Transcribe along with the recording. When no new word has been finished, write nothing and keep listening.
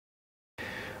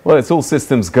Well, it's all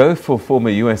systems go for former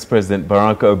US President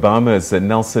Barak Obama's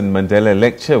Nelson Mandela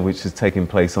Lecture, which is taking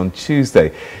place on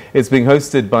Tuesday. It's being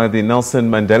hosted by the Nelson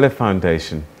Mandela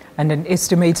Foundation. And an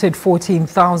estimated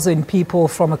 14,000 people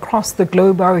from across the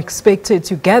globe are expected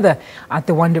to gather at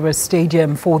the Wanderers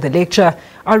Stadium for the lecture.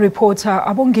 Our reporter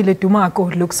Abongile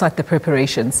Dumako looks at the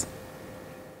preparations.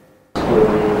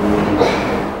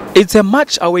 It's a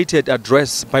much-awaited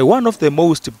address by one of the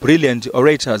most brilliant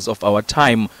orators of our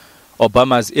time.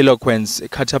 Obama's eloquence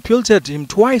catapulted him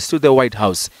twice to the White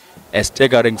House. A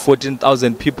staggering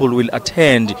 14,000 people will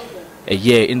attend. A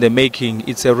year in the making,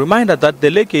 it's a reminder that the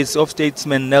legacy of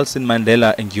statesman Nelson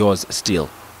Mandela endures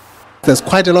still. There's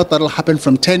quite a lot that will happen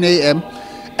from 10 a.m.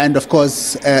 and of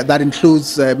course that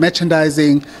includes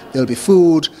merchandising, there'll be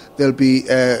food, there'll be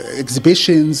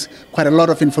exhibitions, quite a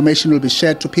lot of information will be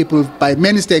shared to people by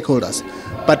many stakeholders.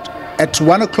 But at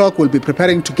 1 o'clock we'll be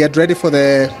preparing to get ready for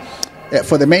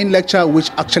the main lecture, which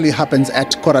actually happens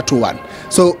at 1:45.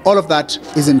 So all of that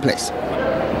is in place.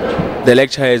 The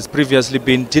lecture has previously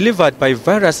been delivered by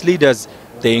various leaders.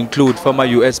 They include former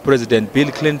US President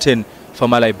Bill Clinton,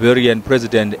 former Liberian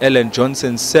President Ellen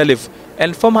Johnson Sirleaf,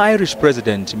 and former Irish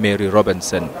President Mary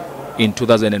Robinson. In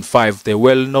 2005, the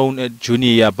well-known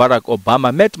junior Barak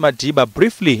Obama met Madiba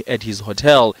briefly at his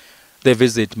hotel. The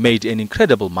visit made an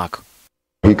incredible mark.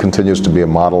 He continues to be a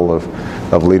model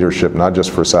of leadership, not just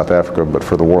for South Africa, but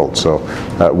for the world. So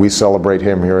we celebrate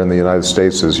him here in the United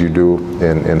States as you do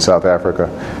in South Africa.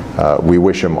 We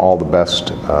wish him all the best,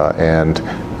 and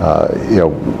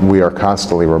we are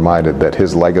constantly reminded that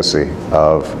his legacy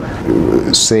of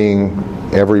seeing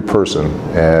every person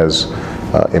as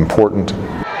important.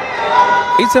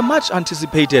 It's a much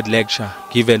anticipated lecture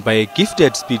given by a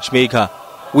gifted speechmaker.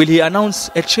 Will he announce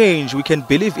a change we can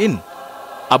believe in?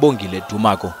 Abongile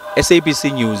Dumako,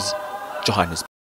 SABC News, Johannesburg.